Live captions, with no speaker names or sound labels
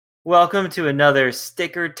Welcome to another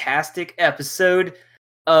sticker-tastic episode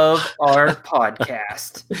of our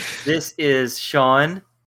podcast. This is Sean,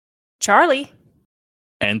 Charlie,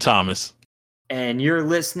 and Thomas, and you're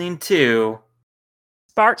listening to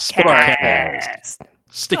Sparkcast.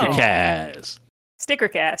 Stickercast.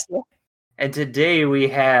 Stickercast. Yeah. And today we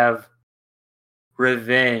have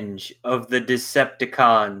Revenge of the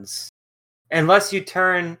Decepticons. Unless you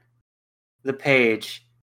turn the page,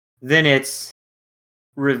 then it's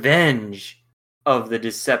Revenge of the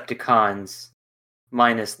Decepticons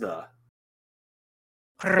minus the.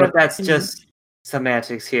 But that's just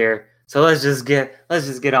semantics here. So let's just get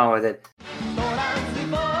on with it.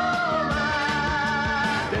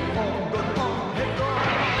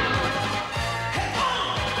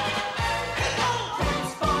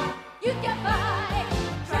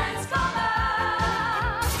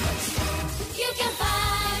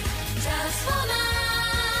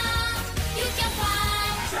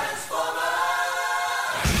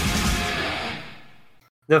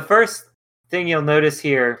 The first thing you'll notice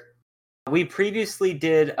here, we previously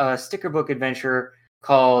did a sticker book adventure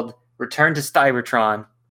called Return to Cybertron,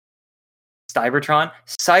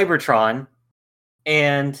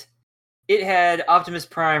 and it had Optimus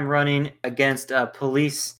Prime running against a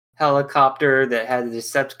police helicopter that had the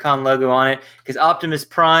Decepticon logo on it, because Optimus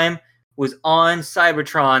Prime was on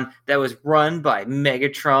Cybertron that was run by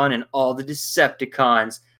Megatron and all the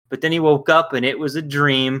Decepticons, but then he woke up and it was a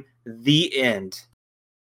dream. The end.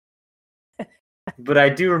 But I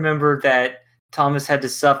do remember that Thomas had to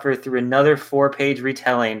suffer through another 4-page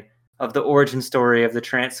retelling of the origin story of the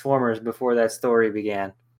Transformers before that story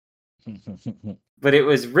began. But it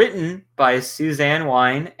was written by Suzanne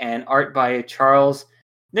Wein and art by Charles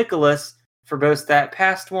Nicholas for both that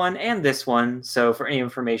past one and this one. So for any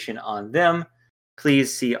information on them,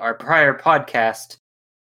 please see our prior podcast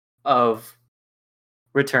of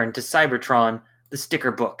Return to Cybertron, the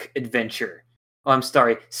sticker book adventure. Oh, I'm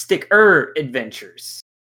sorry, Sticker Adventures.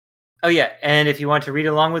 Oh yeah, and if you want to read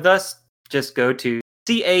along with us, just go to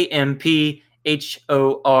CAMPHORTREE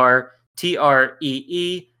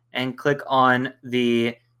and click on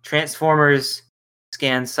the Transformers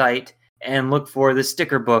scan site and look for the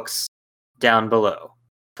sticker books down below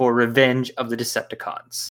for Revenge of the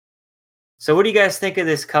Decepticons. So what do you guys think of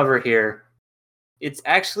this cover here? It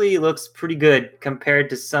actually looks pretty good compared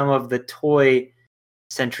to some of the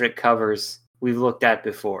toy-centric covers we've looked at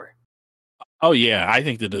before. Oh yeah, I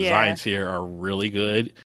think the designs here are really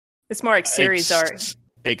good. It's more like series art.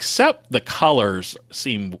 Except the colors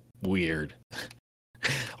seem weird.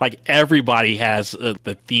 Like everybody has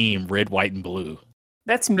the theme red, white, and blue.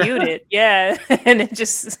 That's muted, yeah. And it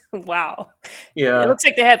just, wow. Yeah. It looks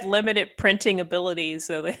like they had limited printing abilities.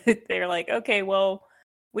 So they're like, okay, well,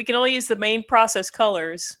 we can only use the main process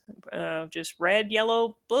colors. Just red,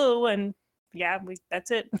 yellow, blue, and yeah,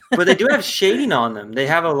 that's it. But they do have shading on them. They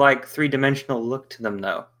have a like 3-dimensional look to them,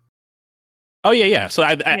 though. Oh yeah. So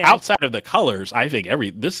outside of the colors, I think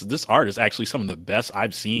this art is actually some of the best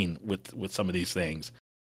I've seen with some of these things.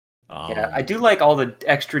 Yeah, I do like all the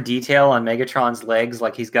extra detail on Megatron's legs.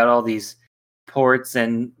 Like he's got all these ports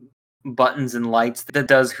and buttons and lights that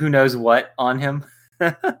does who knows what on him.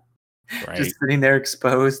 Right. Just sitting there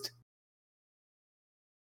exposed.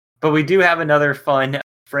 But we do have another fun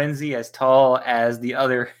Frenzy as tall as the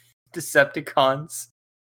other Decepticons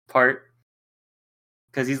part.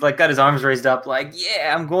 Because he's like got his arms raised up like,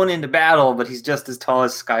 yeah, I'm going into battle, but he's just as tall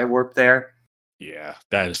as Skywarp there. Yeah,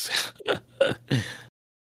 that is...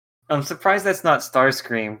 I'm surprised that's not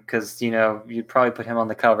Starscream, because, you'd probably put him on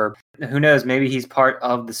the cover. Who knows, maybe he's part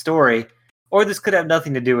of the story, or this could have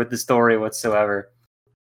nothing to do with the story whatsoever.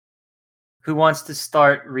 Who wants to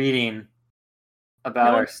start reading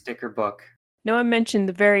about our sticker book? No one mentioned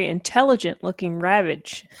the very intelligent-looking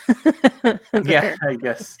Ravage. Yeah, I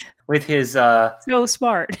guess. With his... so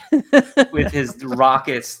smart. with his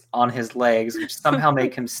rockets on his legs, which somehow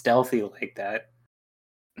make him stealthy like that.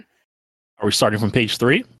 Are we starting from page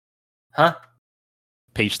 3? Huh?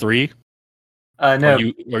 Page 3? No.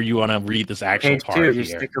 Or you want to read this actual page part 2 of your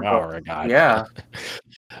here? sticker Oh, book. God. Yeah.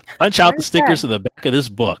 Punch out the stickers in the back of this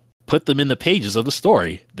book. Put them in the pages of the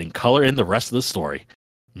story. Then color in the rest of the story.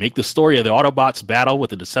 Make the story of the Autobots' battle with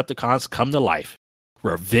the Decepticons come to life.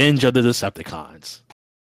 Revenge of the Decepticons.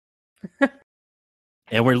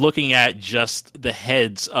 And we're looking at just the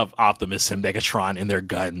heads of Optimus and Megatron and their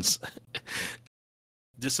guns.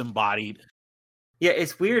 Disembodied. Yeah,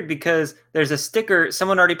 it's weird because there's a sticker.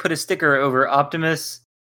 Someone already put a sticker over Optimus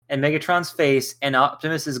and Megatron's face and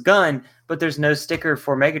Optimus's gun, but there's no sticker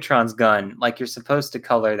for Megatron's gun. Like you're supposed to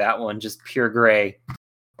color that one just pure gray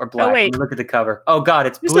or black. Oh, wait. Look at the cover. Oh god,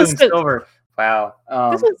 it's blue and silver. Wow.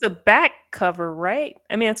 This is the back cover, right?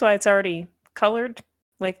 I mean, that's why it's already colored.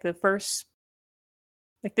 Like the first,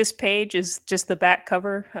 like this page is just the back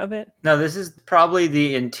cover of it. No, this is probably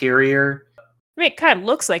the interior. I mean, it kind of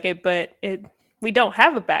looks like it, but we don't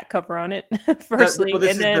have a back cover on it. Firstly,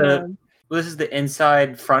 this is the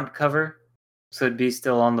inside front cover, so it'd be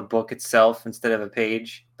still on the book itself instead of a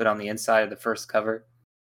page, but on the inside of the first cover.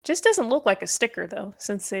 Just doesn't look like a sticker though,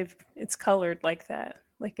 since it's colored like that.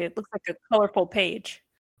 Like it looks like a colorful page.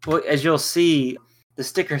 Well, as you'll see, the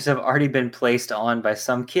stickers have already been placed on by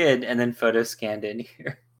some kid and then photo scanned in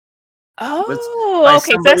here. Oh,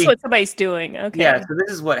 okay. So that's what somebody's doing. Okay. Yeah, so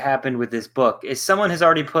this is what happened with this book. Is someone has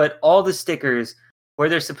already put all the stickers where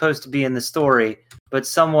they're supposed to be in the story, but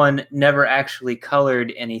someone never actually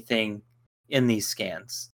colored anything in these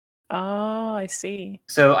scans. Oh, I see.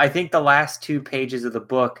 So I think the last 2 pages of the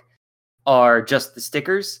book are just the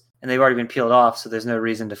stickers, and they've already been peeled off, so there's no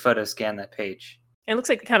reason to photo scan that page. It looks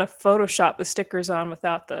like they kind of Photoshop the stickers on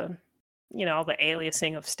without the, all the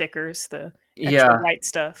aliasing of stickers, the extra white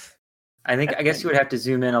stuff. I guess you would have to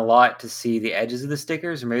zoom in a lot to see the edges of the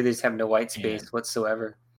stickers, or maybe they just have no white space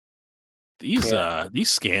whatsoever. These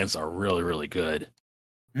scans are really, really good.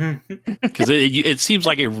 Because it seems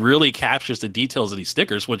like it really captures the details of these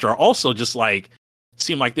stickers, which are also just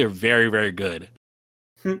seem like they're very, very good.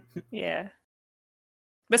 Yeah.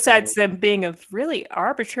 Besides them being of really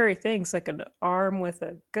arbitrary things, like an arm with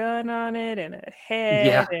a gun on it and a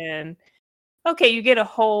head, and you get a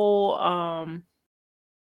whole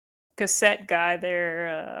cassette guy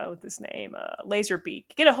there. What's his name? Laserbeak.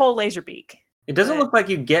 You get a whole Laserbeak. It doesn't look like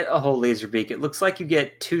you get a whole Laserbeak. It looks like you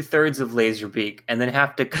get 2/3 of Laserbeak and then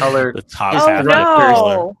have to color the top half.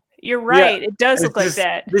 No, you're right. Yeah, it does look like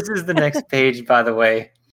that. This is the next page, by the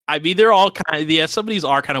way. I mean, they're all kind of, some of these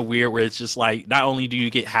are kind of weird where it's just like, not only do you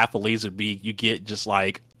get half a Laserbeak, you get just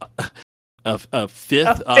like a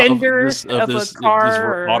fifth of this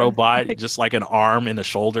Autobot, just like an arm and a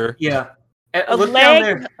shoulder. Yeah. A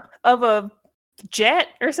leg of a jet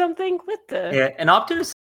or something. What the? Yeah, and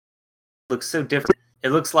Optimus looks so different. It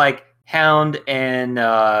looks like Hound and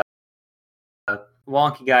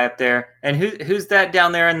wonky guy up there. And who's that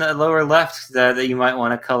down there in the lower left that you might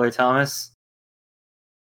want to color, Thomas?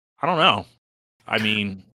 I don't know. I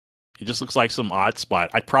mean, it just looks like some odd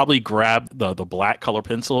spot. I'd probably grab the black color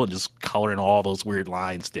pencil and just color in all those weird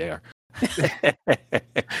lines there.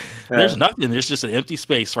 There's nothing. There's just an empty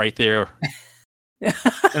space right there.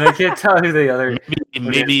 And I can't tell who the other.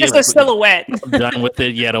 Maybe it's a silhouette. I'm done with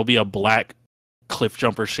it. Yeah, it'll be a black cliff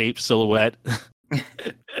jumper shaped silhouette.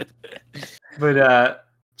 But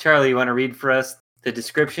Charlie, you want to read for us the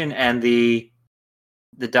description and the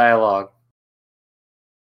dialogue?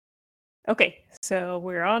 Okay, so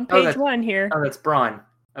we're on page 1 here. Oh, that's Brawn.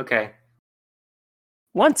 Okay.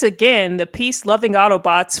 Once again, the peace-loving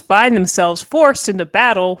Autobots find themselves forced into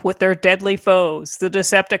battle with their deadly foes, the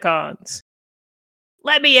Decepticons.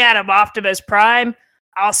 Let me at him, Optimus Prime.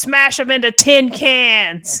 I'll smash him into tin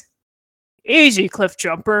cans. Easy, Cliff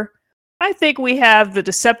Jumper. I think we have the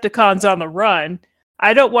Decepticons on the run.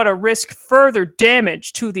 I don't want to risk further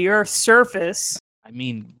damage to the Earth's surface. I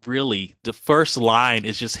mean, really, the first line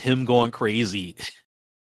is just him going crazy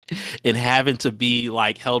and having to be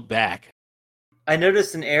held back. I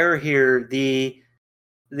noticed an error here. The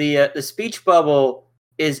speech bubble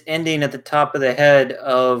is ending at the top of the head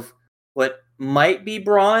of what might be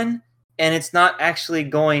Brawn, and it's not actually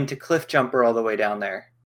going to Cliff Jumper all the way down there.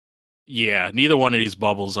 Yeah, neither one of these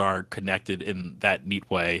bubbles are connected in that neat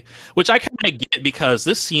way, which I kind of get because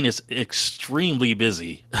this scene is extremely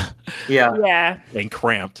busy. Yeah. And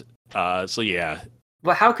cramped. So yeah.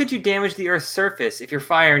 Well, how could you damage the Earth's surface if you're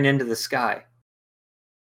firing into the sky?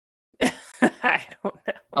 I don't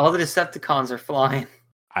know. All the Decepticons are flying.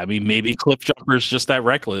 I mean, maybe Cliff Jumper's just that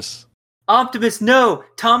reckless. Optimus, no!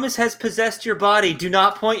 Thomas has possessed your body. Do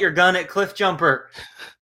not point your gun at Cliff Jumper.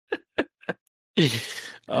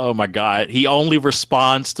 Oh my God. He only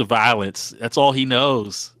responds to violence. That's all he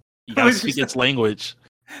knows. You gotta speak its language.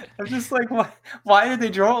 I'm just like, why did they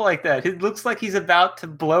draw it like that? It looks like he's about to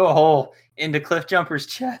blow a hole into Cliff Jumper's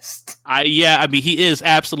chest. I mean, he is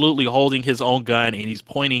absolutely holding his own gun and he's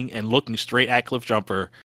pointing and looking straight at Cliff Jumper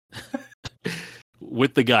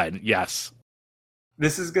with the gun. Yes.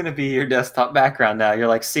 This is going to be your desktop background now. You're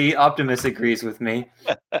like, see, Optimus agrees with me.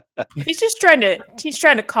 He's just trying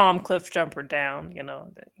to calm Cliff Jumper down,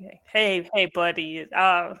 Hey, buddy,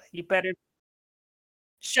 you better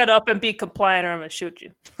shut up and be compliant or I'm going to shoot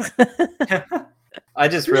you. I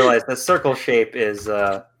just realized the circle shape is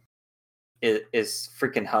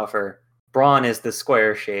freaking Huffer. Brawn is the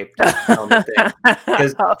square shaped helmet thing.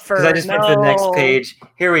 Because I just went to the next page.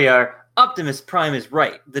 Here we are. Optimus Prime is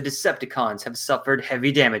right. The Decepticons have suffered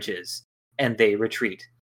heavy damages, and they retreat.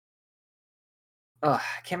 Ugh,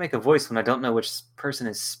 I can't make a voice when I don't know which person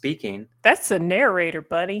is speaking. That's the narrator,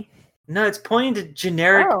 buddy. No, it's pointing to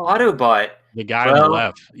generic Oh. Autobot. The guy on the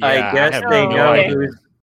left. Yeah, I guess have they no know idea. who's.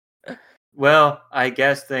 Well, I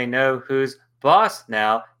guess they know who's boss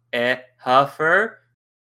now. Huffer.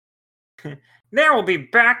 They will be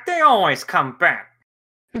back. They always come back.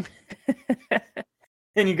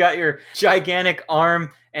 And you got your gigantic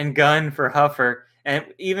arm and gun for Huffer, and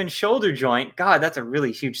even shoulder joint. God, that's a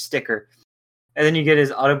really huge sticker. And then you get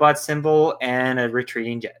his Autobot symbol and a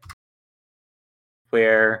retreating jet.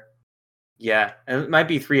 Where, yeah, it might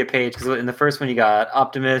be 3 a page, because in the first one you got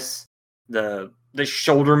Optimus, the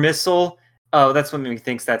shoulder missile. Oh, that's what me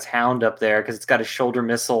thinks that's Hound up there, because it's got a shoulder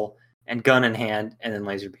missile and gun in hand, and then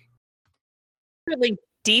laser beam. Really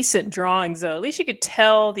decent drawings, though. At least you could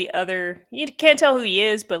tell the other. You can't tell who he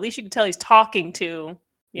is, but at least you can tell he's talking to,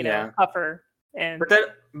 Yeah. Huffer. And But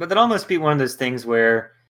that almost be one of those things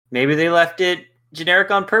where maybe they left it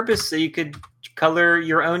generic on purpose so you could color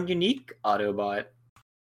your own unique Autobot.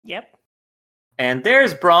 yep. And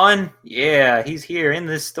there's Brawn. Yeah, he's here in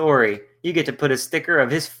this story. You get to put a sticker of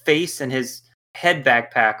his face and his head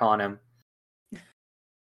backpack on him.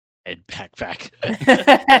 And backpack.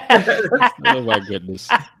 Oh my goodness.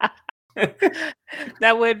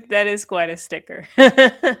 That is quite a sticker.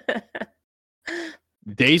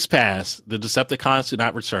 Days pass. The Decepticons do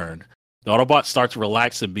not return. The Autobots start to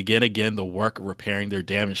relax and begin again the work of repairing their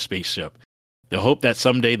damaged spaceship. They hope that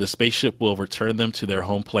someday the spaceship will return them to their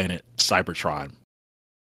home planet, Cybertron.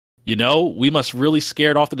 We must really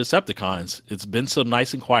scared off the Decepticons. It's been so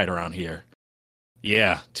nice and quiet around here.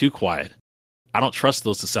 Yeah, too quiet. I don't trust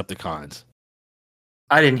those Decepticons.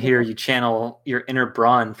 I didn't hear you channel your inner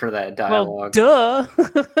Brawn for that Well, dialogue. duh.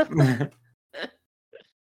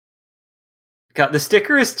 God, the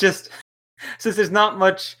sticker is just, since there's not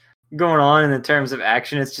much going on in the terms of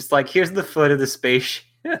action, it's just like, here's the foot of the spaceship.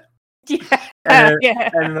 Yeah.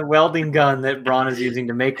 And the welding gun that Brawn is using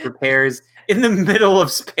to make repairs in the middle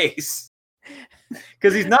of space.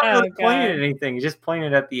 Because he's not really pointing at anything, he's just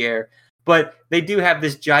pointing at the air. But they do have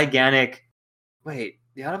this gigantic... Wait,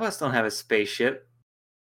 the Autobots don't have a spaceship.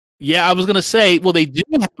 Yeah, I was going to say, well, they do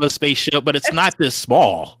have a spaceship, but it's not this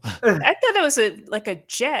small. I thought that was a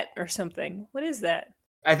jet or something. What is that?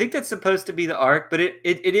 I think that's supposed to be the Ark, but it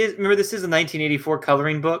is... Remember, this is a 1984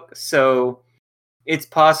 coloring book, so it's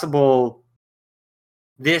possible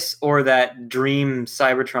this or that Dream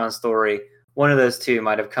Cybertron story, one of those two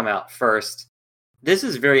might have come out first. This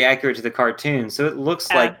is very accurate to the cartoon, so it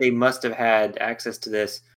looks like they must have had access to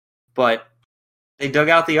this, but they dug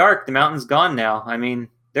out the Ark. The mountain's gone now. I mean,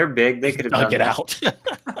 they're big. They could have Dug done it that.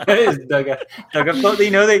 out. It is dug up.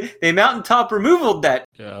 They mountaintop removaled that,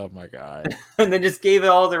 Oh my god. and then just gave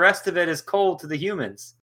all the rest of it as coal to the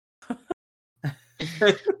humans.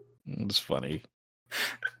 It's funny.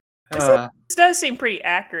 This does seem pretty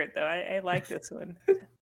accurate, though. I like this one.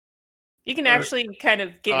 You can actually kind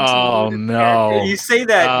of get into Oh the no. You say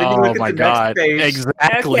that, then you Oh look my at the god. next page.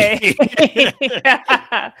 Exactly.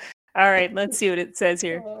 Okay. All right, let's see what it says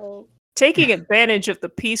here. Taking advantage of the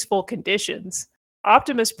peaceful conditions,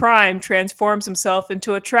 Optimus Prime transforms himself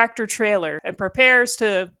into a tractor trailer and prepares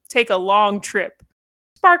to take a long trip.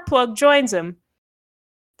 Sparkplug joins him.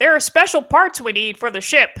 There are special parts we need for the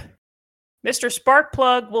ship. Mr.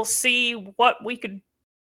 Sparkplug will see what we could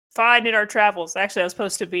find in our travels. Actually, that was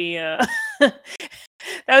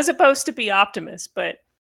supposed to be Optimus, but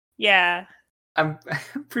yeah. I'm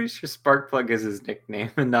pretty sure Sparkplug is his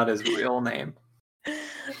nickname and not his real name.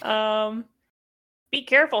 Be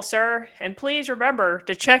careful, sir, and please remember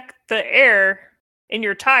to check the air in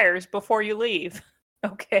your tires before you leave.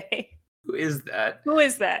 Okay. Who is that? Who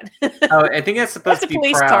is that? Oh, I think that's supposed That's a to be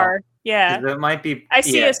police Prowl. car. Yeah. That might be. I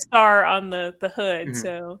see yeah. a star on the hood, Mhm.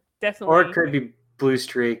 so definitely. Or it could be Blue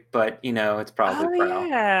Streak, but it's probably Prowl.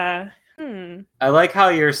 Yeah. I like how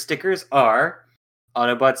your stickers are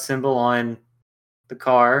Autobot symbol on the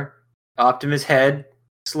car, Optimus head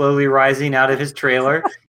slowly rising out of his trailer,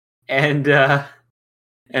 and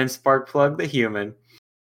Sparkplug the human.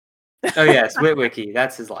 Oh yes, Witwicky.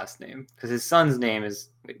 That's his last name because his son's name is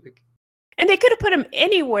Witwicky. And they could have put him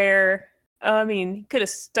anywhere. I mean, he could have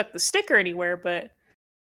stuck the sticker anywhere, but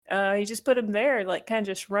he just put him there, like kind of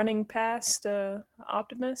just running past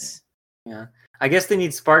Optimus. Yeah, I guess they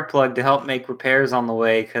need Sparkplug to help make repairs on the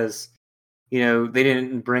way because they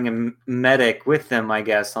didn't bring a medic with them. I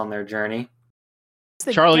guess on their journey.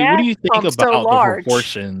 the Charlie, what do you think gas about pump so the large?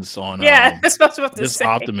 proportions on Yeah, that's what I was about to this say.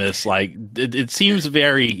 Optimus? Like, it seems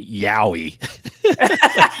very yaoi.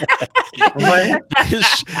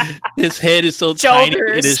 his head is so tiny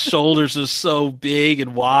and his shoulders are so big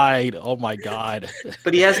and wide. Oh my god!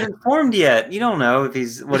 But he hasn't formed yet. You don't know if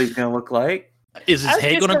what he's going to look like. Is his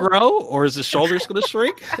head going to grow or is his shoulders going to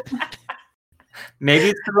shrink? Maybe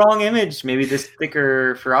it's the wrong image. Maybe this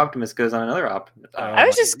sticker for Optimus goes on another Optimus. I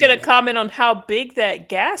was just going to comment on how big that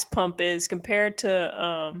gas pump is compared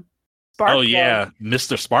to Sparkplug. Yeah,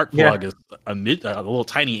 Mr. Sparkplug is a little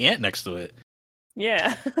tiny ant next to it.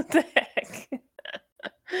 Yeah, what the heck?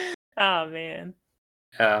 Oh man.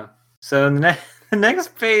 So the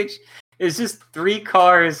next page is just 3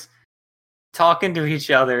 cars talking to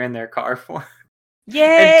each other in their car form.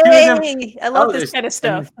 Yay! I love this kind of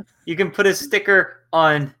stuff. You can put a sticker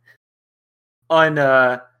on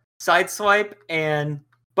Sideswipe and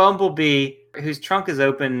Bumblebee, whose trunk is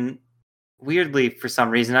open weirdly for some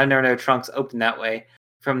reason. I've never known trunks open that way.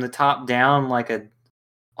 From the top down, like a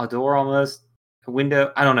door almost. A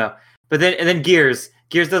window. I don't know. But then Gears.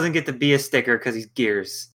 Gears doesn't get to be a sticker because he's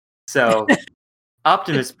Gears. So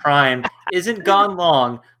Optimus Prime isn't gone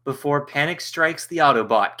long before panic strikes the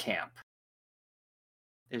Autobot camp.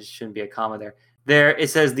 There shouldn't be a comma there. There it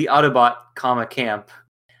says the Autobot, camp.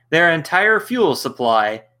 Their entire fuel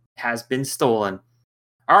supply has been stolen.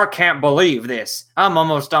 I can't believe this. I'm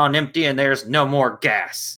almost on empty and there's no more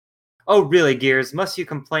gas. Oh really, Gears? Must you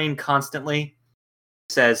complain constantly?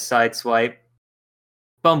 Says Sideswipe.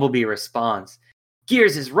 Bumblebee responds.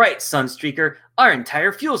 Gears is right, Sunstreaker. Our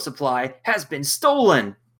entire fuel supply has been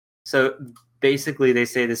stolen. So basically they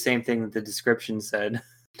say the same thing that the description said.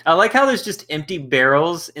 I like how there's just empty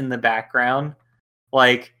barrels in the background.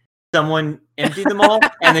 Like someone emptied them all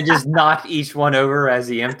and then just knocked each one over as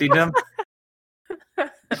he emptied them. And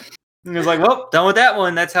he was like, well, done with that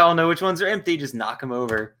one. That's how I'll know which ones are empty. Just knock them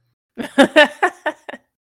over.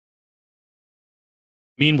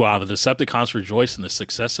 Meanwhile, the Decepticons rejoice in the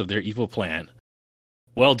success of their evil plan.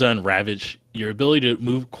 Well done, Ravage. Your ability to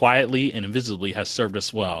move quietly and invisibly has served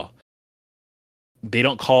us well. They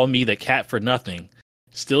don't call me the cat for nothing.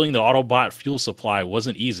 Stealing the Autobot fuel supply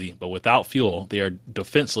wasn't easy, but without fuel, they are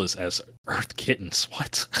defenseless as Earth kittens.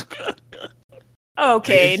 What?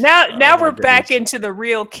 Okay, now we're back into the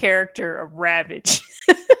real character of Ravage.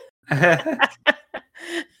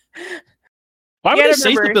 Why would they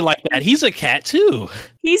say something like that? He's a cat too.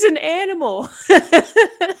 He's an animal.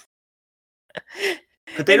 But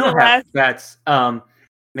they don't have cats.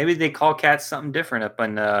 Maybe they call cats something different up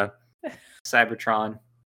in Cybertron.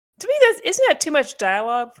 To me, isn't that too much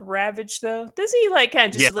dialogue for Ravage, though? Doesn't he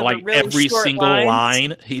kind of just deliver really every short single lines?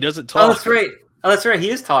 line? He doesn't talk. Oh, that's right. He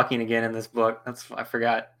is talking again in this book. I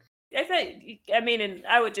forgot. And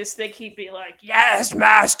I would just think he'd be like, "Yes,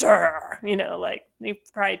 master." He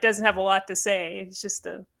probably doesn't have a lot to say. It's just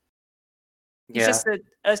a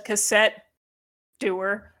cassette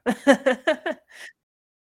doer,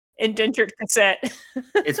 indentured cassette.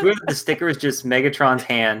 It's weird that the sticker is just Megatron's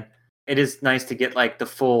hand. It is nice to get the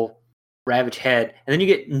full Ravage head, and then you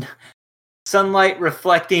get sunlight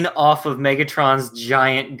reflecting off of Megatron's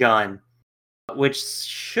giant gun, which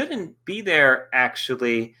shouldn't be there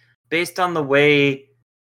actually. Based on the way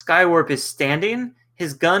Skywarp is standing,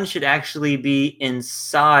 his gun should actually be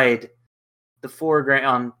inside the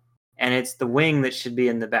foreground, and it's the wing that should be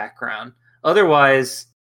in the background. Otherwise,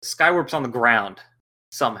 Skywarp's on the ground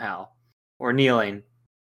somehow, or kneeling.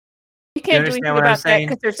 You can't do anything about that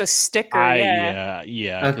because there's a sticker.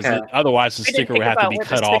 Yeah. Okay. Otherwise, the sticker would have to be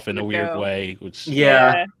cut off in a weird way.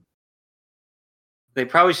 Yeah. They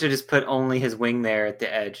probably should just put only his wing there at the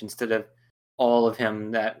edge instead of all of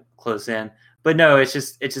him that close in. But no, it's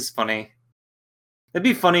just funny. It'd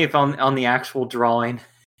be funny if on the actual drawing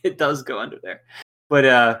it does go under there. But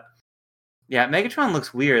yeah, Megatron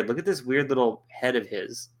looks weird. Look at this weird little head of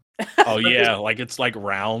his. Oh yeah, it's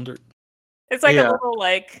round. It's like a little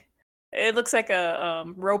it looks like a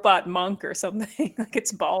robot monk or something.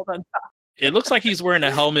 It's bald on top. It looks like he's wearing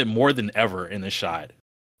a helmet more than ever in the shot.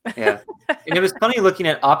 Yeah. And it was funny looking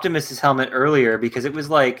at Optimus's helmet earlier because it was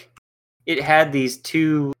it had these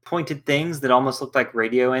 2 pointed things that almost looked like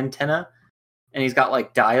radio antenna. And he's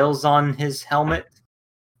got dials on his helmet.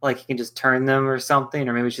 He can just turn them or something,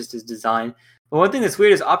 or maybe it's just his design. But one thing that's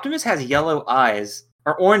weird is Optimus has yellow eyes,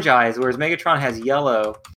 or orange eyes, whereas Megatron has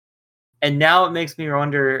yellow. And now it makes me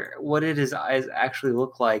wonder, what did his eyes actually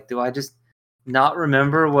look like? Do I just not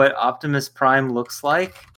remember what Optimus Prime looks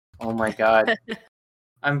like? Oh my god.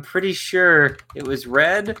 I'm pretty sure it was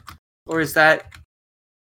red, or is that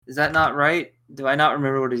not right? Do I not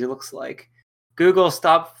remember what he looks like? Google,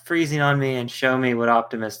 stop freezing on me and show me what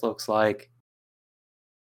Optimus looks like.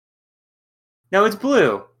 No, it's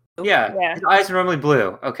blue. Yeah. His eyes are normally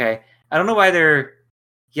blue. Okay. I don't know why they're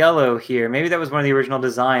yellow here. Maybe that was one of the original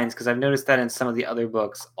designs, because I've noticed that in some of the other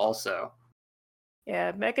books also.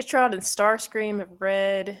 Yeah, Megatron and Starscream have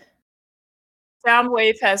red.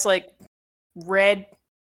 Soundwave has like red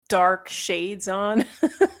dark shades on.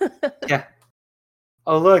 Yeah.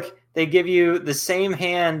 Oh, look. They give you the same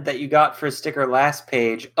hand that you got for a sticker last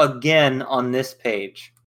page again on this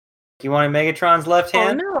page. You wanted Megatron's left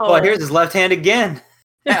hand? Oh, no. Well, here's his left hand again.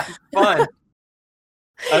 Yeah, fun.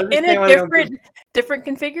 In a different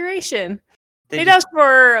configuration. It does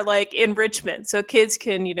for like enrichment, so kids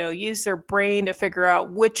can, use their brain to figure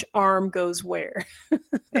out which arm goes where.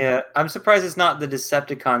 Yeah, I'm surprised it's not the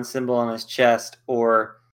Decepticon symbol on his chest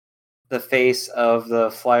or the face of the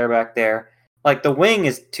flyer back there. Like, the wing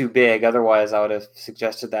is too big, otherwise I would have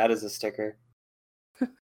suggested that as a sticker.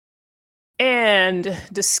 And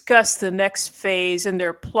discuss the next phase in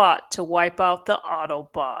their plot to wipe out the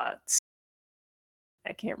Autobots.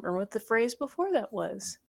 I can't remember what the phrase before that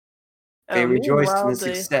was. They rejoiced in the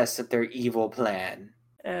success of their evil plan.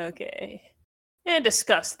 Okay. And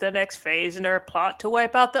discuss the next phase in their plot to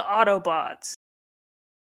wipe out the Autobots.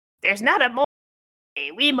 There's not a more.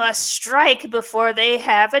 We must strike before they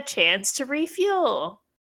have a chance to refuel.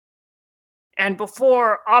 And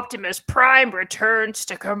before Optimus Prime returns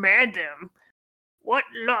to command them, what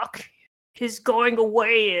luck his going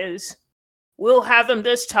away is. We'll have him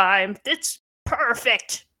this time. It's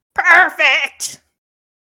perfect. Perfect!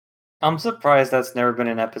 I'm surprised that's never been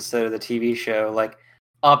an episode of the TV show. Like,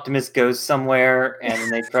 Optimus goes somewhere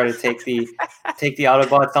and they try to take the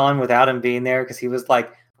Autobots on without him being there, because he was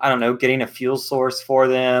like, I don't know, getting a fuel source for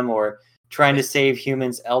them or trying to save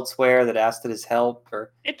humans elsewhere that asked his help.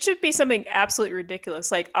 Or it should be something absolutely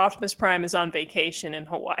ridiculous, like Optimus Prime is on vacation in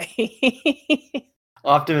Hawaii.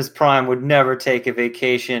 Optimus Prime would never take a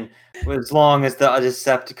vacation as long as the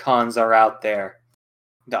Decepticons are out there.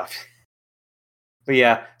 No. But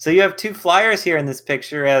yeah, so you have two flyers here in this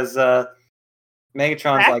picture as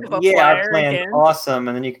Megatron's like, yeah, our plan's awesome,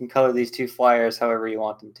 and then you can color these two flyers however you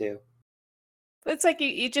want them to. It's like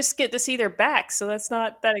you just get to see their backs, so that's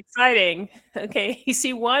not that exciting. Okay, you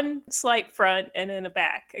see one slight front and then a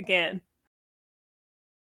back again.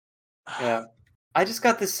 Yeah. I just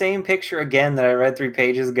got the same picture again that I read 3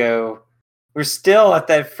 pages ago. We're still at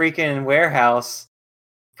that freaking warehouse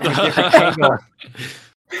from a different angle.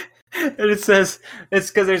 And it says it's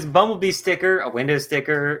because there's Bumblebee sticker, a window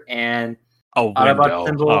sticker, and Autobot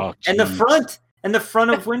symbol, and the front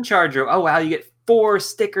of Windcharger. Oh wow, you get 4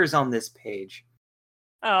 stickers on this page.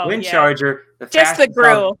 Oh, Windcharger, the just the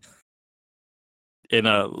grill, in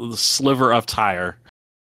a sliver of tire.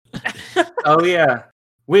 Oh yeah,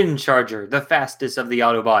 Windcharger, the fastest of the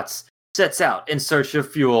Autobots, sets out in search of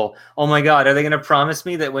fuel. Oh my god, are they going to promise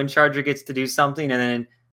me that Windcharger gets to do something and then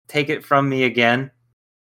take it from me again?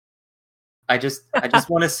 I just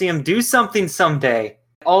want to see him do something someday.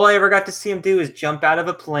 All I ever got to see him do is jump out of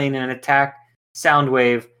a plane and attack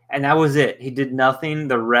Soundwave, and that was it. He did nothing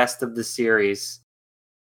the rest of the series.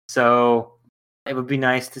 So it would be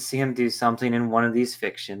nice to see him do something in one of these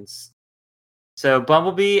fictions. So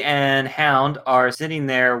Bumblebee and Hound are sitting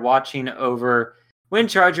there watching over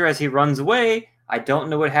Windcharger as he runs away. I don't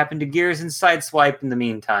know what happened to Gears and Sideswipe in the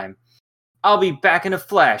meantime. I'll be back in a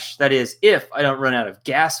flash. That is, if I don't run out of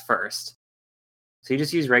gas first. So you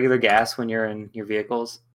just use regular gas when you're in your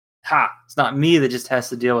vehicles? Ha! It's not me that just has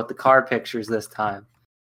to deal with the car pictures this time.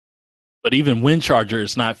 But even Windcharger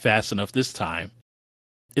is not fast enough this time.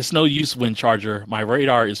 It's no use, Windcharger. My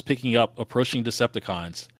radar is picking up approaching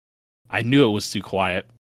Decepticons. I knew it was too quiet.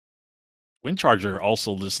 Windcharger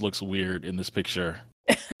also just looks weird in this picture.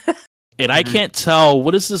 And I can't tell,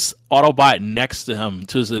 what is this Autobot next to him,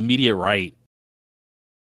 to his immediate right?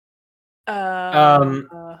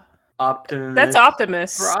 Optimus. That's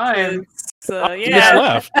Optimus Prime. Yeah.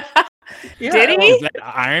 Left. Yeah. Did he? Is that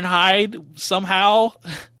Ironhide somehow?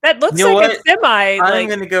 That looks like a semi. I'm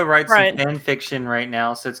going to go write some fan fiction right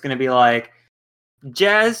now. So it's going to be like,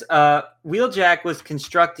 Wheeljack was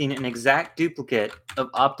constructing an exact duplicate of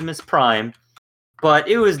Optimus Prime, but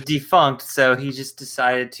it was defunct. So he just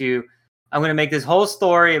decided I'm going to make this whole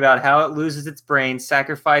story about how it loses its brain,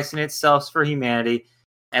 sacrificing itself for humanity.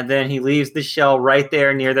 And then he leaves the shell right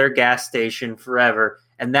there near their gas station forever.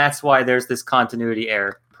 And that's why there's this continuity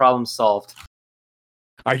error. Problem solved.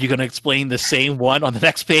 Are you going to explain the same one on the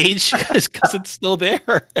next page? Because it's still there.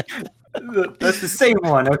 That's the same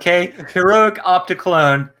one, okay? Heroic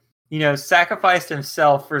Opticlone, sacrificed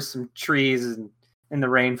himself for some trees in the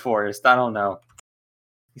rainforest. I don't know.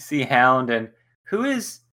 You see Hound and Who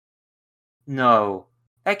is? No,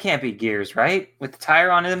 that can't be Gears, right? With the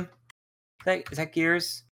tire on him. Is that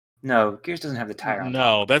Gears? No, Gears doesn't have the tire on.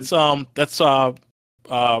 No, that's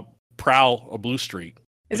Prowl or Blue Street.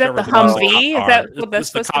 Is that the Whichever Humvee? Is that what that's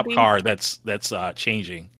it's the supposed to cop be? car that's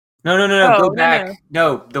changing. No. Oh, Go no, back.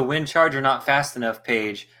 No, the Wind Charger not fast enough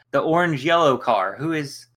page. The orange yellow car. Who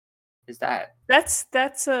is that? That's isn't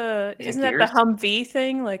that the Gears? Humvee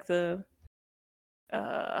thing? Like the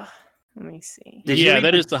let me see. Did you Yeah, read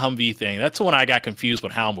that the- is the Humvee thing. That's the one I got confused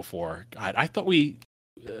with Hound before. I thought what is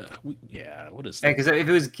Yeah, that? because if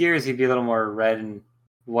it was Gears, he'd be a little more red and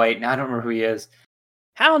white. Now I don't remember who he is.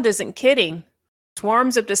 Hound isn't kidding.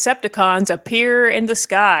 Swarms of Decepticons appear in the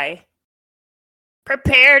sky.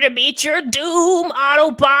 Prepare to meet your doom,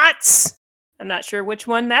 Autobots! I'm not sure which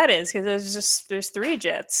one that is, because there's 3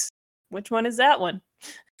 jets. Which one is that one?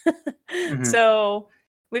 So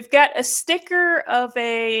we've got a sticker of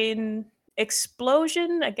an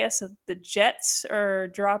explosion. I guess the jets are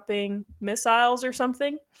dropping missiles or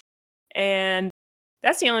something. And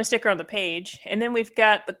that's the only sticker on the page. And then we've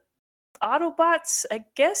got the Autobots. I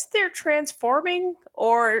guess they're transforming,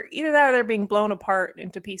 or either that or they're being blown apart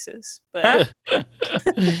into pieces. But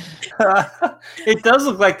It does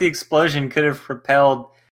look like the explosion could have propelled.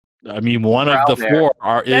 I mean, one of the Prowl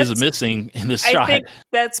four is That's- missing in this I shot. think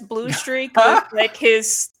that's Blue Streak with like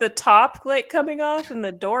the top like coming off and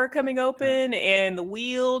the door coming open and the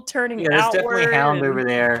wheel turning Yeah, there's outward. definitely Hound and- over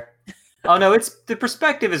there. Oh no, it's the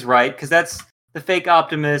perspective is right because that's the fake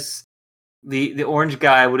Optimus. The orange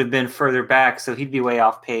guy would have been further back, so he'd be way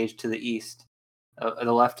off page to the east,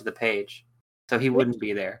 the left of the page, so he wouldn't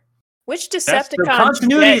be there. Which So Decepticon?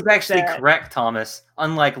 continuity is actually that? correct, Thomas.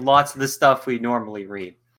 Unlike lots of the stuff we normally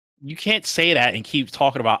read. You can't say that and keep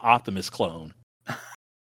talking about Optimus clone,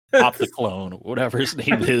 Opticlone, whatever his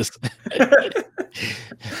name is.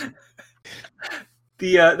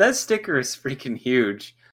 That sticker is freaking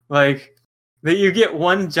huge. Like that, you get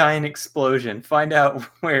one giant explosion. Find out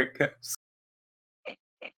where it goes.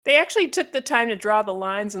 They actually took the time to draw the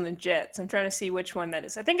lines on the jets. I'm trying to see which one that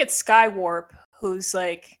is. I think it's Skywarp who's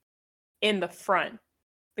like in the front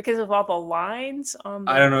because of all the lines on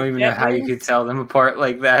the I don't even know jet how you wings. could tell them apart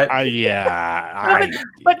like that.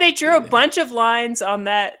 But they drew a bunch of lines on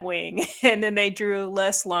that wing, and then they drew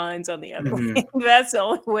less lines on the other Mhm. wing. That's the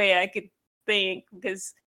only way I could think,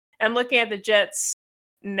 because I'm looking at the jets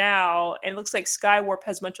now, and it looks like Skywarp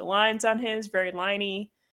has a bunch of lines on his, very liney,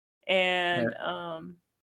 and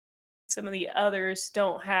some of the others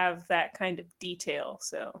don't have that kind of detail.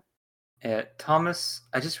 So, Thomas,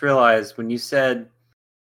 I just realized when you said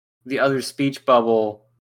the other speech bubble,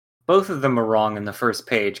 both of them were wrong in the first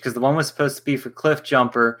page because the one was supposed to be for Cliff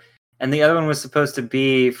Jumper and the other one was supposed to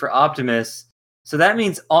be for Optimus. So that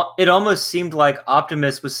means it almost seemed like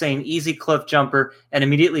Optimus was saying "easy, Cliff Jumper" and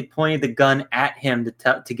immediately pointed the gun at him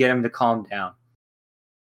to get him to calm down.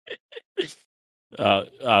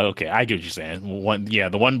 Okay, I get what you're saying.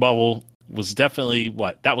 The one bubble was definitely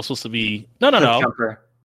what that was supposed to be. No. Cliff Jumper.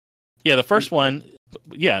 Yeah, the first one.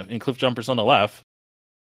 Yeah, and Cliff Jumper's on the left.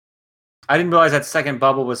 I didn't realize that second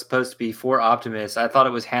bubble was supposed to be for Optimus. I thought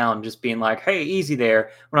it was Hound just being like, "Hey, easy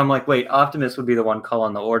there." When I'm like, "Wait, Optimus would be the one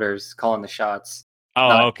calling the orders, calling the shots."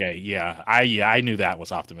 Oh, okay, yeah. I knew that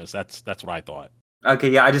was Optimus. That's what I thought. Okay,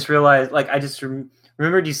 yeah, I just realized, like, I just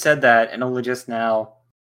remembered you said that, and only just now.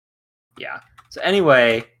 Yeah. So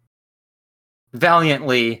anyway,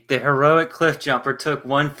 valiantly, the heroic Cliff Jumper took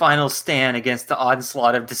one final stand against the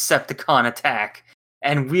onslaught of Decepticon attack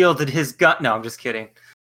and wielded his gun. No, I'm just kidding.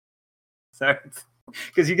 Sorry,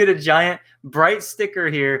 because you get a giant bright sticker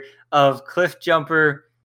here of Cliff Jumper,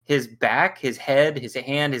 his back, his head, his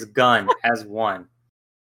hand, his gun as one,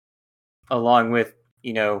 along with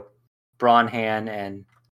Brawnhan and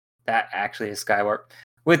that actually is Skywarp.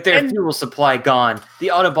 With their fuel supply gone, the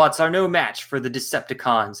Autobots are no match for the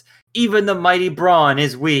Decepticons. Even the mighty Brawn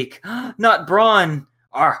is weak. Not Brawn!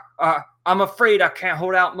 I'm afraid I can't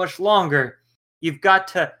hold out much longer. You've got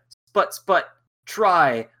to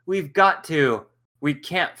try. We've got to. We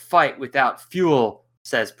can't fight without fuel,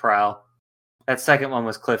 says Prowl. That second one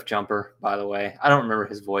was Cliff Jumper, by the way. I don't remember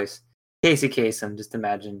his voice. Casey Kasem, just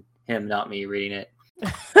imagine him, not me, reading it.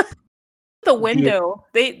 the window,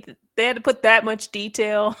 they had to put that much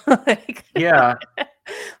detail. Yeah.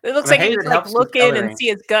 It looks I like hate you it just helps with look in coloring. and see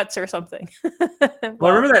his guts or something.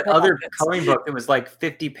 Well, remember that other coloring book that was like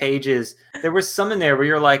 50 pages? There was some in there where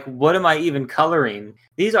you're like, what am I even coloring?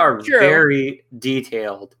 These are True. very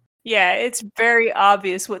detailed. Yeah, it's very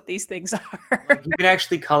obvious what these things are. Like, you can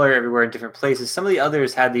actually color everywhere in different places. Some of the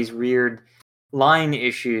others had these weird line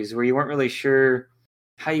issues where you weren't really sure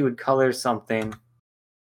how you would color something.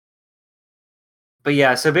 But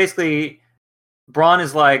yeah, so basically, Braun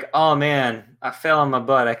is like, "Oh man, I fell on my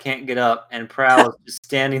butt. I can't get up." And Prowl is just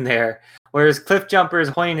standing there, whereas Cliffjumper is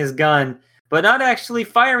holding his gun, but not actually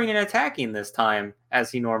firing and attacking this time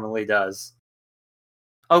as he normally does.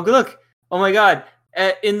 Oh, look! Oh my God!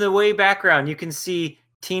 In the way background, you can see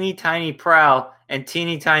teeny tiny Prowl and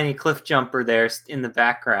teeny tiny Cliffjumper there in the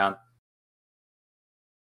background.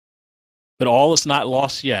 But all is not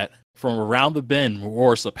lost yet. From around the bend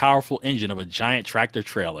roars the powerful engine of a giant tractor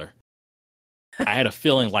trailer. I had a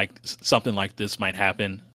feeling like something like this might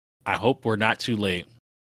happen. I hope we're not too late.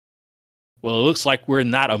 Well, it looks like we're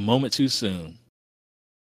not a moment too soon.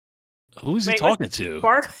 Who's he talking to?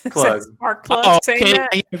 Plug. Sparkplug saying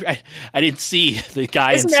that? I didn't see the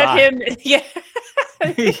guy Isn't inside. that him? Yeah.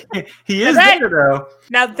 he is there though.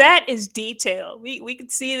 Now that is detail. We can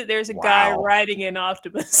see that there's a guy riding in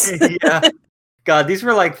Optimus. Yeah. God, these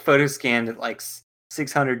were like photo scanned at like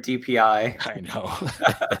 600 DPI. I know.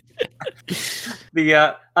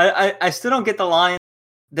 I still don't get the line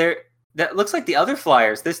there. That looks like the other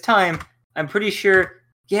flyers. This time, I'm pretty sure.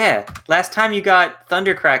 Yeah, last time you got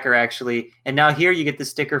Thundercracker actually, and now here you get the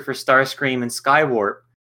sticker for Starscream and Skywarp,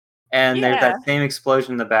 and there's that same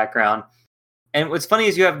explosion in the background. And what's funny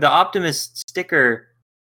is you have the Optimus sticker,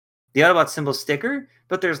 the Autobot symbol sticker,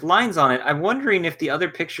 but there's lines on it. I'm wondering if the other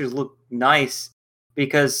pictures look nice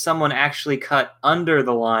because someone actually cut under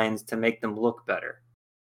the lines to make them look better.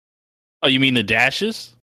 Oh, you mean the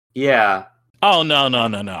dashes? Yeah. Oh, no.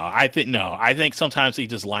 I think sometimes he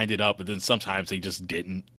just lined it up, but then sometimes he just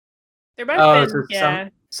didn't. There might have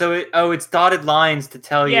been, it's dotted lines to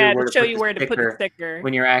tell you where to show you where to put the sticker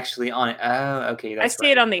when you're actually on it. Oh, okay. I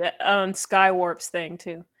see it on the Skywarp's thing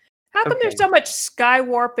too. How come there's so much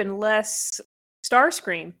Skywarp and less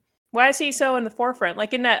Starscream? Why is he so in the forefront?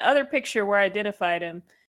 Like in that other picture where I identified him,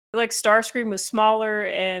 like Starscream was smaller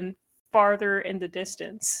and farther in the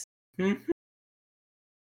distance. Mm-hmm.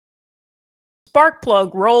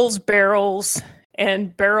 Sparkplug rolls barrels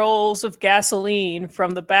and barrels of gasoline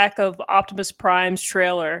from the back of Optimus Prime's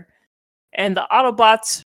trailer, and the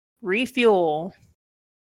Autobots refuel.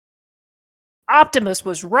 Optimus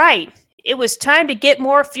was right. It was time to get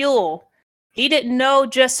more fuel. He didn't know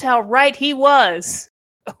just how right he was.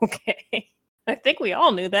 Okay, I think we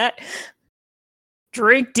all knew that.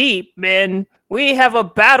 Drink deep, men. We have a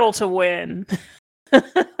battle to win.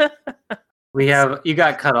 You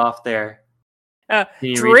got cut off there. Can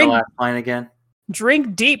you read the last line again?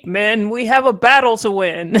 Drink deep, men. We have a battle to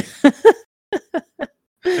win. And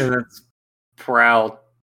that's Prowl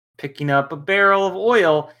picking up a barrel of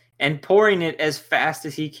oil and pouring it as fast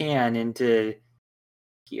as he can into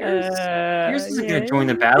Gears. Gears isn't going to join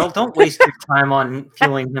the battle. Don't waste your time on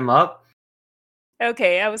fueling him up.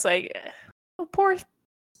 Okay, I was like, oh, poor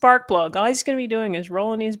Sparkplug. All he's going to be doing is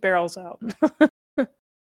rolling these barrels out.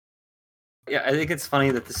 Yeah, I think it's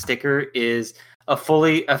funny that the sticker is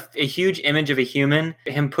a huge image of a human,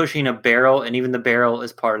 him pushing a barrel, and even the barrel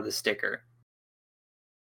is part of the sticker.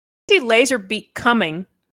 I see Laserbeak coming.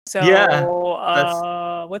 So yeah,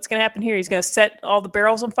 what's going to happen here? He's going to set all the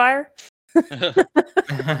barrels on fire?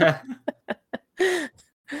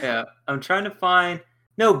 Yeah, I'm trying to find...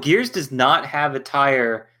 No, Gears does not have a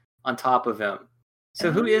tire on top of him.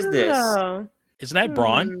 So who is this? Isn't that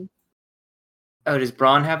Braun? Oh, does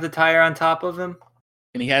Braun have the tire on top of him?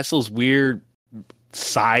 And he has those weird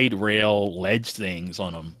side rail ledge things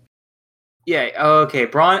on him. Yeah, okay.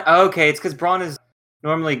 Braun. Okay, it's because Braun is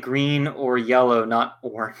normally green or yellow, not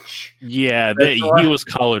orange. Yeah, he was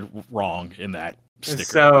colored wrong in that sticker.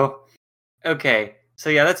 So, okay. So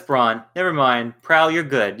yeah, that's Braun. Never mind. Prowl, you're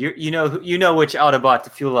good. You know which Autobot to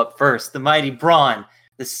fuel up first. The mighty Braun,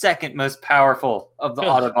 the second most powerful of the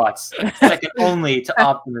Autobots, second only to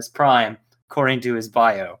Optimus Prime, according to his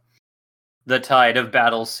bio. The tide of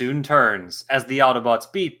battle soon turns as the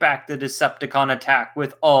Autobots beat back the Decepticon attack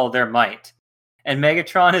with all their might. And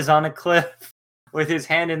Megatron is on a cliff with his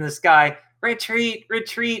hand in the sky. Retreat,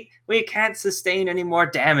 retreat, we can't sustain any more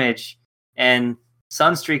damage. And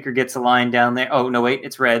Sunstreaker gets a line down there. Oh, no, wait,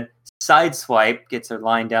 it's red. Sideswipe gets a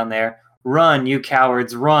line down there. Run, you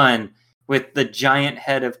cowards, run. With the giant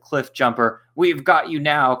head of Cliffjumper. We've got you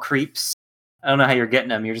now, creeps. I don't know how you're getting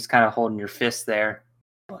them. You're just kind of holding your fist there.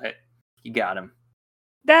 But you got him.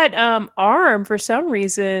 That arm, for some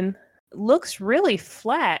reason, looks really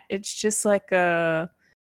flat. It's just like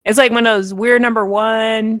it's like one of those weird number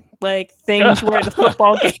one like things where the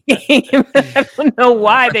football game. I don't know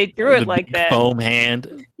why they drew it like that. Foam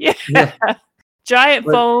hand. Yeah. Giant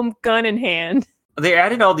foam gun in hand. They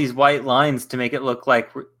added all these white lines to make it look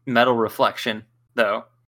like metal reflection, though.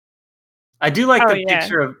 I do like the yeah.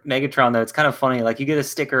 picture of Megatron, though. It's kind of funny. Like, you get a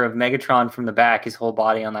sticker of Megatron from the back, his whole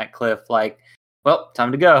body on that cliff. Like, well,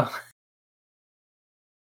 time to go.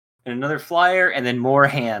 And another flyer, and then more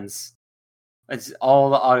hands. It's all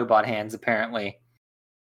the Autobot hands, apparently.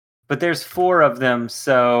 But there's 4 of them,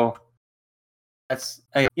 so that's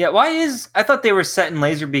yeah. I thought they were setting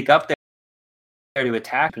Laserbeak up there to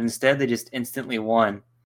attack, but instead they just instantly won.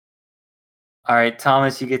 All right,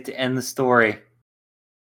 Thomas, you get to end the story.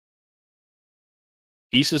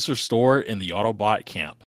 Peace is restored in the Autobot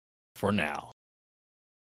camp for now.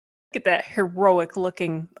 Look at that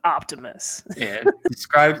heroic-looking Optimus. Yeah,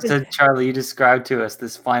 Charlie. You described to us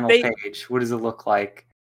this final page. What does it look like?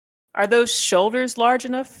 Are those shoulders large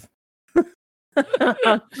enough?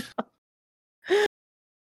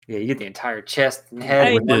 Yeah, you get the entire chest and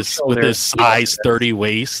head with this size 30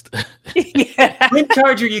 waist. Yeah. Wind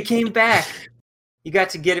Charger, you came back. You got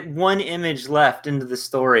to get 1 image left into the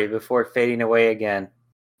story before fading away again.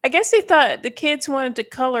 I guess they thought the kids wanted to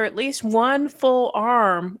color at least 1 full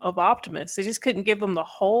arm of Optimus. They just couldn't give them the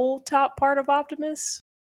whole top part of Optimus.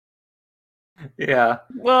 Yeah.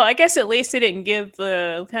 Well, I guess at least they didn't give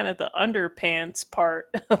the kind of the underpants part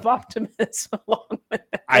of Optimus along with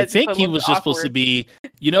it. I think he was just supposed to be,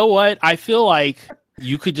 you know what? I feel like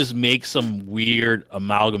you could just make some weird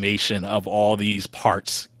amalgamation of all these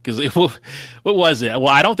parts. Because what was it? Well,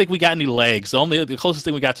 I don't think we got any legs. The closest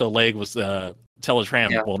thing we got to a leg was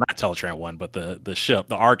Teletran. Yeah. Well, not Teletran 1, but the ship,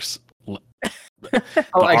 the Ark's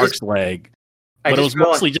Ark's leg. But it was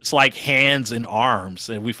mostly just like hands and arms,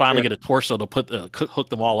 and we finally get a torso to hook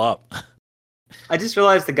them all up. I just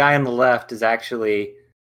realized the guy on the left is actually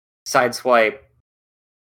Sideswipe,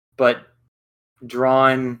 but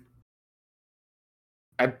drawn.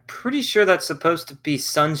 I'm pretty sure that's supposed to be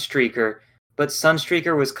Sunstreaker, but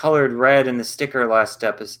Sunstreaker was colored red in the sticker last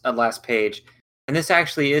page, and this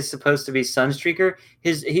actually is supposed to be Sunstreaker.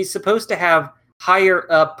 He's supposed to have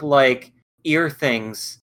higher up like ear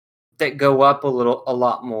things that go up a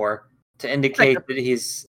lot more to indicate that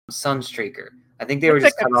he's Sunstreaker. I think they were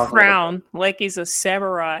just cut off a crown, like he's a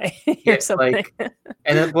samurai or something. Like,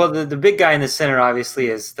 and then, well, the big guy in the center obviously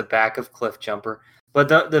is the back of Cliff Jumper.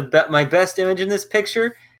 But my best image in this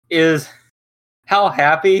picture is how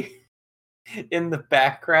happy in the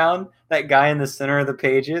background that guy in the center of the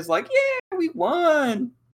page is. Like, yeah, we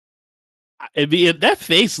won. That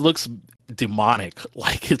face looks demonic.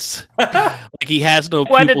 Like it's like he has no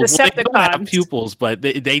pupils. Well, they don't have pupils, but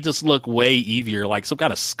they just look way evier. Like some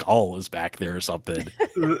kind of skull is back there or something.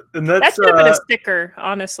 And that should have been a sticker,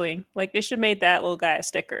 honestly. Like they should have made that little guy a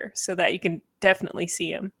sticker so that you can definitely see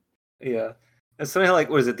him. Yeah. And something like,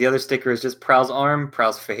 what is it? The other sticker is just Prowl's arm,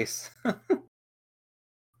 Prowl's face.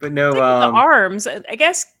 But no, the arms. I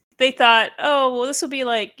guess they thought, oh, well, this will be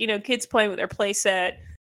like, kids playing with their play set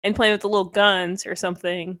and playing with the little guns or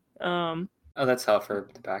something. Oh, that's how for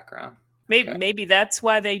the background. Maybe that's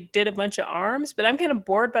why they did a bunch of arms, but I'm kind of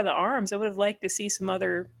bored by the arms. I would have liked to see some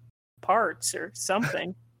other parts or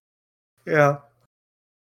something. Yeah.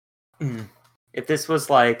 If this was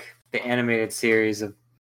like the animated series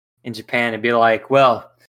in Japan, it'd be like,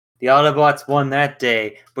 well, the Autobots won that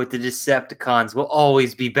day, but the Decepticons will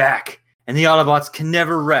always be back, and the Autobots can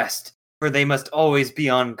never rest, for they must always be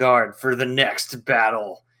on guard for the next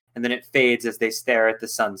battle. And then it fades as they stare at the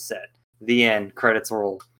sunset. The end. Credits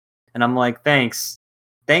roll. And I'm like, thanks.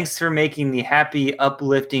 Thanks for making the happy,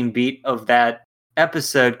 uplifting beat of that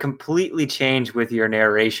episode completely change with your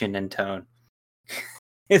narration and tone.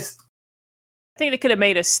 I think they could have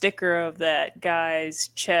made a sticker of that guy's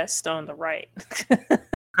chest on the right.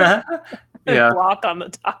 Yeah. Block on the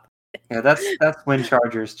top. Yeah, that's Wind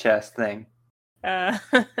Charger's chest thing. That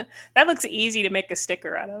looks easy to make a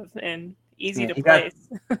sticker out of and easy to place.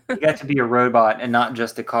 He got to be a robot and not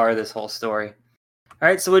just a car this whole story. All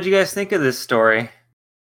right, so what do you guys think of this story?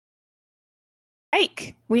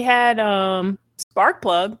 Ike. We had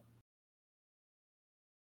Sparkplug.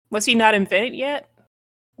 Was he not invented yet?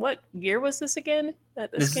 What year was this again?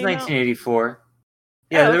 This is 1984.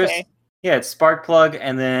 Yeah, it's Sparkplug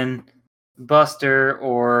and then Buster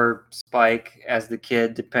or Spike as the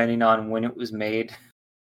kid, depending on when it was made.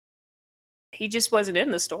 He just wasn't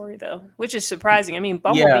in the story, though, which is surprising. I mean,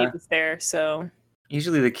 Bumblebee was there, so...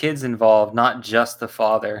 Usually the kid's involved, not just the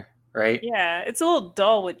father, right? Yeah, it's a little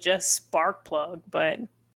dull with just Sparkplug, but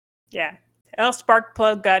yeah.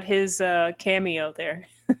 Sparkplug got his cameo there.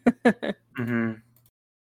 Mm-hmm.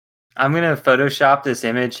 I'm going to Photoshop this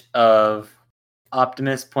image of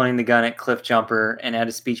Optimus pointing the gun at Cliff Jumper and add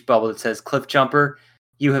a speech bubble that says, Cliff Jumper,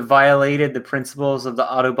 you have violated the principles of the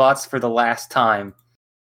Autobots for the last time.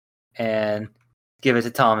 And give it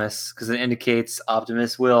to Thomas because it indicates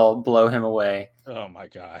Optimus will blow him away. Oh my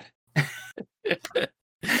god.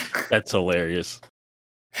 That's hilarious.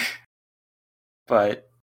 But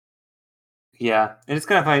yeah, and it's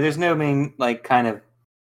kind of funny. There's no main like kind of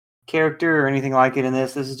character or anything like it in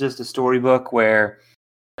this. This is just a storybook where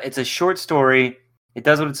it's a short story. It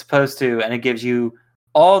does what it's supposed to, and it gives you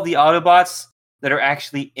all the Autobots that are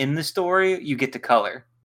actually in the story. You get to color.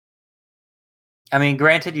 I mean,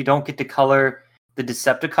 granted, you don't get to color the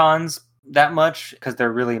Decepticons that much because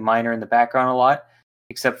they're really minor in the background a lot,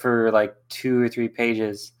 except for like 2 or 3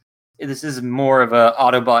 pages. This is more of a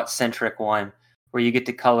Autobot-centric one where you get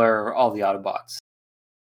to color all the Autobots.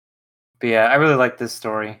 But yeah, I really like this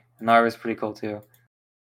story, and the art was pretty cool too.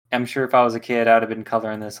 I'm sure if I was a kid, I'd have been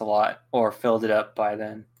coloring this a lot or filled it up by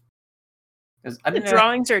then. The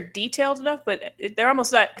drawings are detailed enough, but they're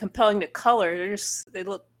almost not compelling to color. They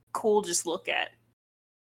look cool just look at.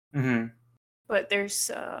 Mm-hmm. But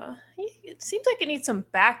there's it seems like it needs some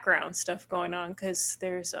background stuff going on because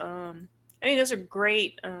there's those are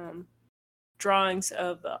great drawings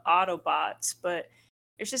of the Autobots, but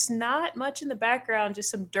there's just not much in the background,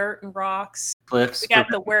 just some dirt and rocks. Cliffs. We got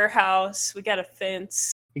the warehouse, we got a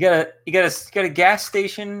fence. You got a gas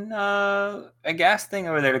station, a gas thing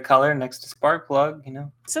over there to color next to Sparkplug, you know.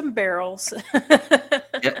 Some barrels.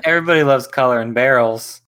 Yeah, everybody loves coloring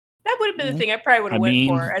barrels. That would have been the thing I probably would have went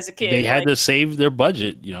for as a kid. They had to save their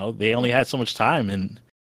budget, you know. They only had so much time, and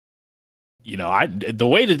you know, the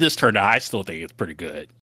way that this turned out, I still think it's pretty good.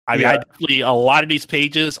 I mean, definitely a lot of these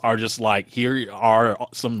pages are just like, here are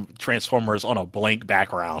some Transformers on a blank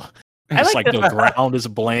background. It's like the ground is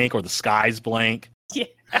blank or the sky's blank. Yeah.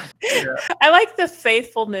 I like the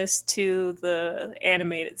faithfulness to the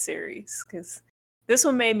animated series because this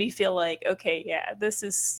one made me feel like, okay, yeah, this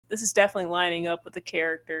is definitely lining up with the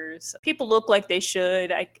characters. People look like they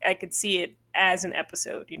should. I could see it as an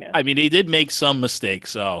episode, you know. I mean, they did make some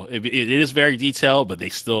mistakes, so it is very detailed, but they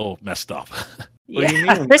still messed up.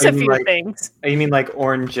 Yeah, there's a few things. You mean like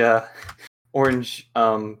orange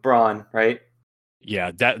Brawn, right?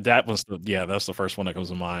 Yeah, that was that's the first one that comes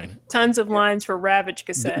to mind. Tons of lines for Ravage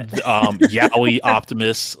cassette. Yowie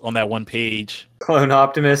Optimus on that one page. Clone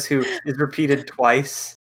Optimus, who is repeated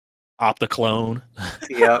twice. Opticlone.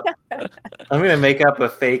 Yep. I'm gonna make up a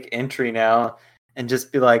fake entry now and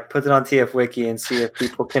just be like, put it on TF Wiki and see if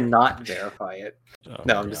people cannot verify it.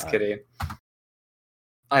 No, I'm just kidding.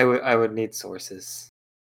 I would need sources.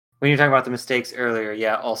 When you're talking about the mistakes earlier,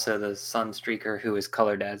 yeah, also the Sunstreaker who is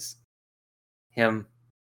colored as him.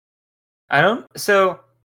 I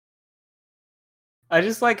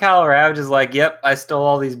just like how Ravage is like, yep, I stole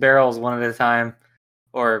all these barrels one at a time,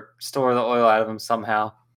 or store the oil out of them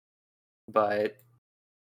somehow. But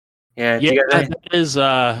yeah, that is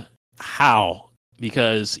how,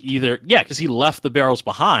 because because he left the barrels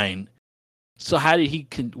behind. So how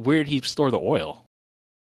did where did he store the oil?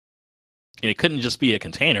 And it couldn't just be a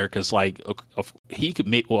container because he could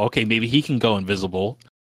make maybe he can go invisible.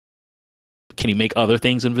 Can he make other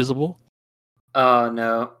things invisible? Oh,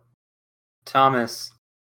 no. Thomas.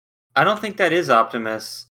 I don't think that is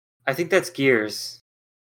Optimus. I think that's Gears.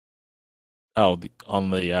 Oh, on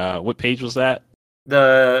the, what page was that?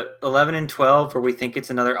 The 11 and 12 where we think it's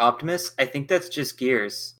another Optimus. I think that's just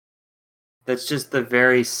Gears. That's just the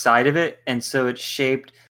very side of it. And so it's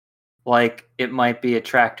shaped like it might be a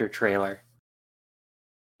tractor trailer.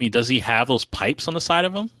 I mean, does he have those pipes on the side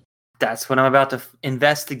of him? That's what I'm about to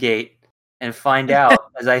investigate. And find out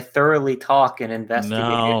as I thoroughly talk and investigate.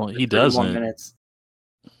 No, he doesn't. Minutes.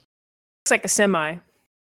 Looks like a semi.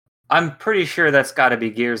 I'm pretty sure that's got to be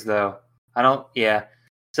Gears, though. Yeah.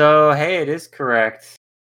 So, hey, it is correct.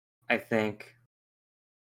 I think.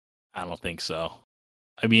 I don't think so.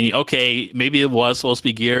 I mean, okay, maybe it was supposed to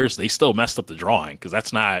be Gears. They still messed up the drawing because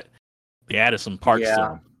that's not. They added some parts to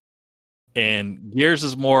them. And Gears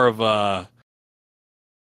is more of a,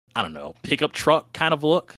 I don't know, pickup truck kind of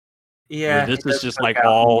look. Yeah, this is just like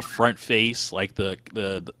all front face, like the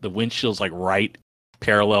windshield's like right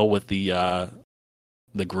parallel with the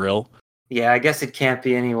grill. Yeah, I guess it can't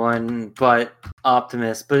be anyone but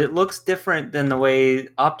Optimus, but it looks different than the way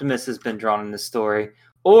Optimus has been drawn in the story.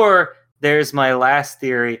 Or there's my last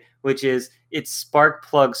theory, which is it's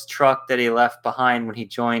Sparkplug's truck that he left behind when he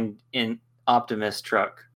joined in Optimus'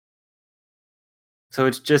 truck. So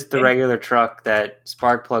it's just the regular truck that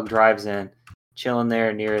Sparkplug drives in. Chilling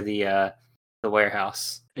there near the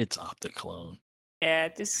warehouse. It's Opticlone. Yeah,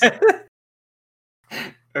 just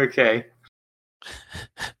okay.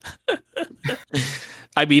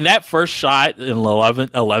 I mean, that first shot in 11,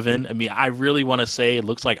 I mean, I really want to say it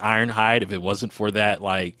looks like Ironhide if it wasn't for that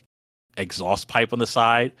like exhaust pipe on the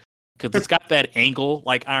side, because it's got that angle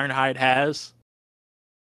like Ironhide has.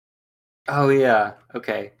 Oh yeah.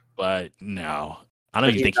 Okay. But no, I know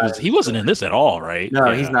But you he's think not he wasn't in this at all, right? No,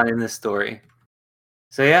 Yeah. he's not in this story.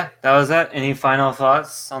 So yeah, that was that. Any final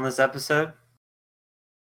thoughts on this episode?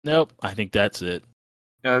 Nope, I think that's it.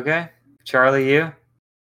 Okay. Charlie, you?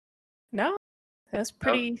 No, that's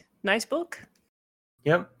pretty nice book.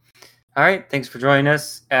 Yep. All right. Thanks for joining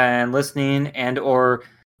us and listening and or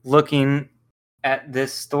looking at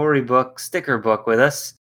this storybook sticker book with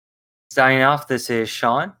us. Signing off, this is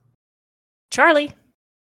Sean. Charlie.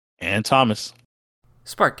 And Thomas.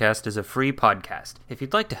 Sparkcast is a free podcast. If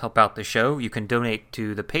you'd like to help out the show, you can donate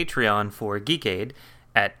to the Patreon for Geekade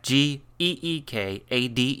at GEEKADE.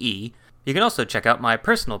 You can also check out my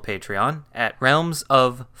personal Patreon at Realms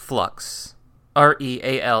of Flux.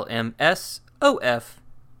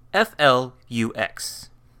 RealmsofFlux.